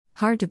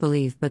Hard to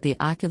believe, but the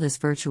Oculus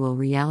virtual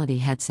reality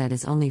headset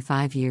is only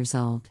 5 years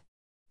old.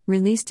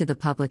 Released to the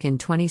public in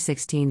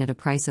 2016 at a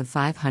price of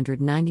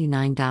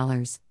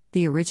 $599,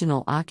 the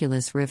original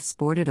Oculus Rift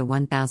sported a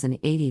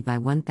 1080 by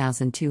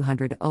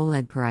 1200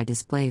 OLED per-eye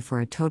display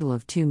for a total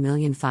of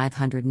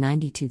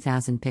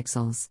 2,592,000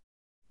 pixels.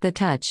 The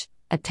Touch,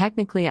 a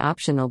technically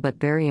optional but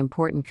very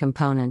important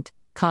component,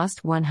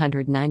 cost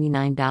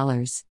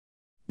 $199.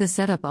 The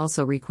setup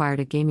also required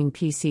a gaming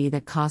PC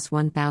that cost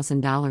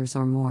 $1,000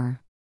 or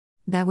more.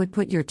 That would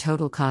put your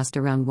total cost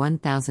around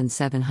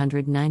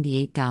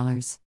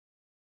 $1,798.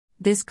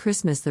 This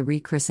Christmas, the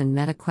rechristened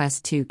Meta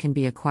Quest 2 can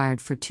be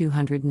acquired for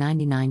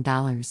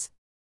 $299.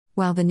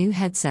 While the new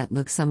headset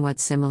looks somewhat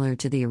similar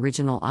to the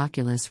original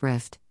Oculus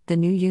Rift, the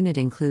new unit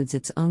includes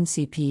its own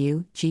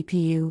CPU,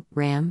 GPU,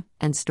 RAM,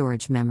 and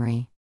storage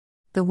memory.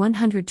 The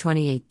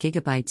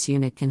 128GB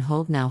unit can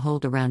now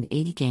hold around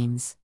 80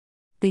 games.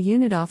 The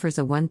unit offers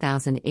a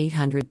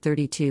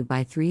 1832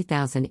 by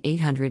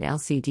 3800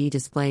 LCD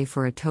display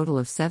for a total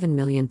of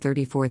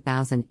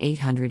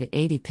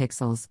 7,034,880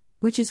 pixels,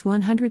 which is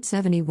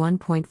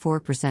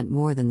 171.4%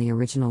 more than the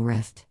original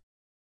Rift.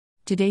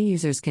 Today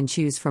users can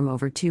choose from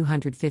over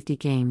 250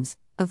 games,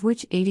 of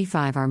which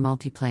 85 are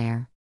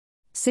multiplayer.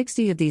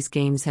 60 of these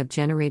games have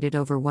generated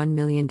over $1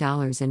 million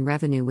in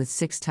revenue, with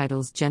 6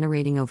 titles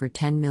generating over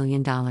 $10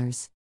 million.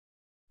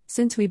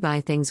 Since we buy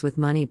things with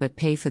money but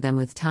pay for them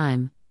with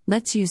time,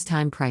 let's use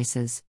time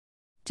prices.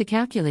 To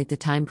calculate the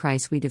time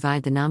price, we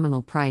divide the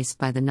nominal price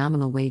by the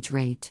nominal wage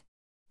rate.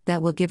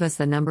 That will give us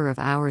the number of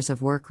hours of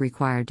work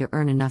required to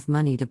earn enough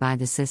money to buy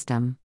the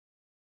system.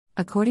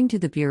 According to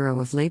the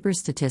Bureau of Labor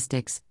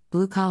Statistics,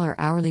 blue-collar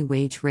hourly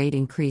wage rate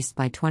increased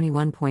by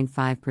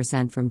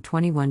 21.5% from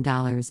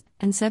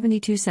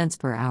 $21.72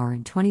 per hour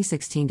in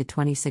 2016 to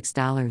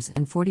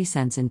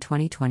 $26.40 in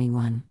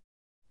 2021.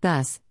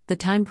 Thus, the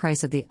time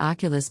price of the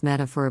Oculus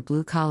Meta for a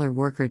blue-collar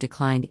worker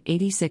declined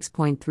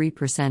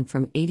 86.3%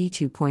 from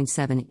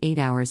 82.78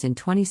 hours in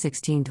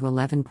 2016 to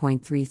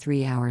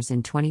 11.33 hours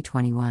in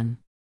 2021.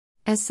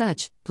 As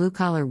such,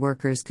 blue-collar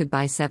workers could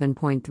buy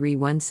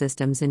 7.31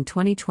 systems in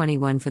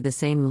 2021 for the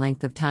same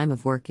length of time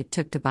of work it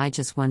took to buy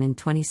just one in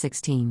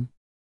 2016.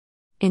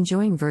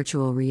 Enjoying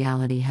virtual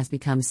reality has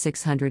become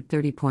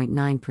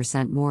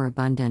 630.9% more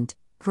abundant,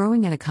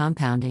 growing at a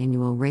compound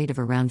annual rate of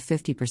around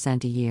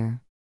 50% a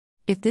year.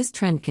 If this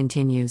trend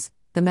continues,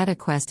 the Meta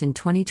Quest in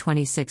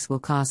 2026 will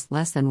cost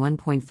less than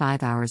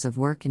 1.5 hours of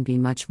work and be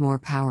much more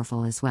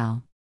powerful as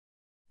well.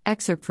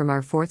 Excerpt from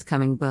our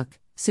forthcoming book,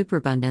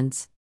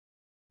 Superabundance.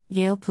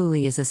 Gail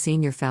Pooley is a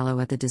senior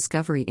fellow at the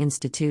Discovery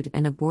Institute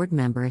and a board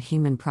member at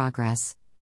Human Progress.